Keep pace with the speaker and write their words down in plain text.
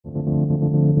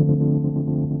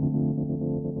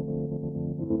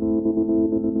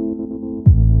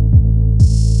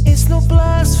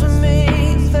blasphemy.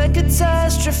 The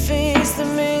catastrophes that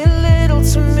mean little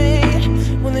to me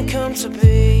when they come to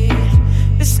be.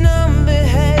 This numb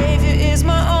behavior is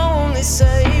my only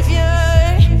savior.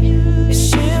 It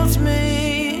shields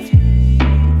me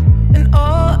and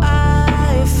all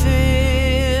I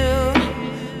feel.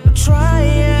 I'll try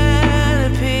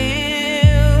and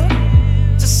appeal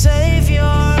to save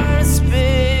your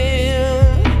spill.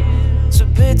 So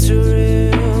bitter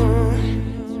real.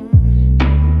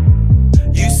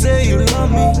 You say you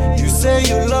love me, you say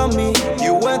you love me.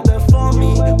 You went there for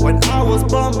me when I was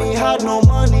bummy, had no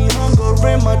money, hunger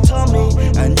in my tummy,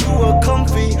 and you were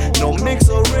comfy. No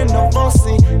mixer in no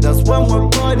bossy. That's when we're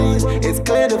buddies. It's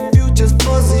clear the future's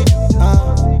fuzzy.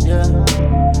 Yeah.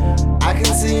 I can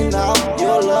see now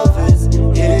your love is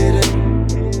hidden.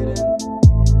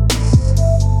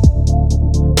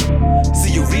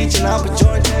 See you reaching out, but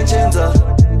your intentions are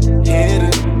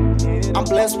hidden. I'm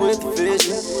blessed with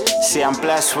vision. See, I'm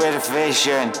blessed with a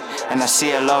vision, and I see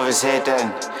your love is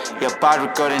hidden. You're bad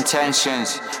with good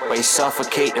intentions, but you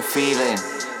suffocate the feeling.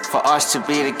 For us to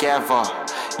be together,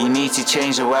 you need to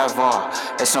change the weather.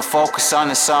 Let's not focus on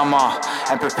the summer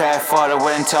and prepare for the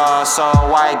winter. So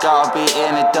why gotta be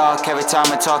in the dark every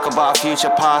time I talk about future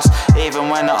past? Even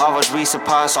when the others we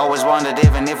surpass, always wondered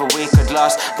even if we could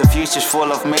last. The future's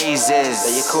full of mazes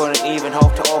that you couldn't even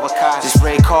hope to overcast. Just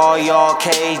break all your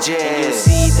cages, and you'll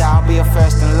see that I'll be a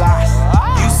first and last.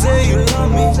 You say you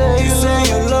love me, you say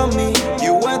you love me.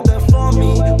 You went there for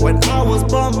me when I was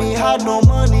bummy, had no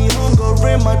money, hunger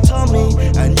in my tummy,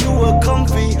 and you were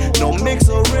comfy. No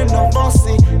mixer in no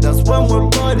bossy. That's when we're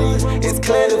buddies. It's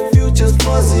clear the future's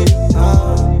fuzzy.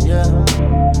 Yeah.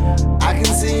 I can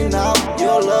see now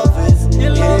your love is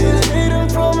hidden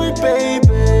from me,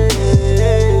 baby.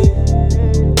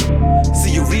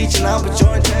 See you reaching out, but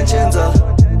your intentions are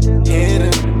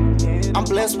hidden. I'm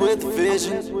blessed with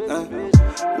vision.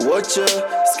 What you're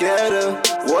scared of,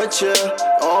 what you're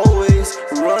always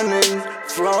running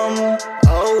from,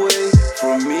 away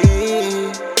from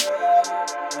me,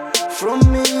 from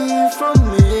me, from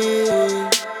me.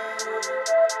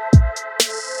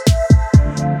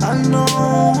 I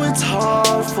know it's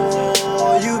hard for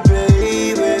you,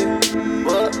 baby,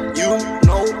 but you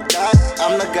know that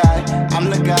I'm the guy,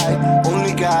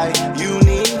 only guy you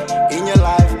need in your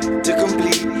life to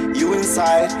complete you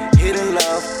inside, hidden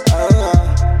love.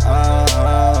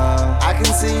 I can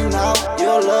see now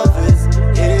your love is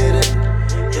hidden.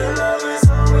 Your love is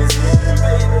always hidden,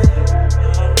 baby.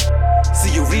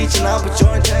 See you reaching out, but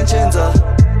your intentions are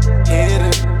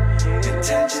hidden.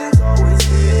 Intentions always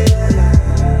hidden.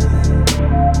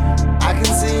 I can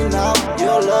see now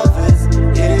your love is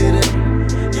hidden.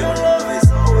 Your love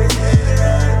is always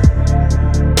hidden.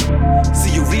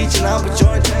 See you reaching out, but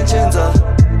your intentions are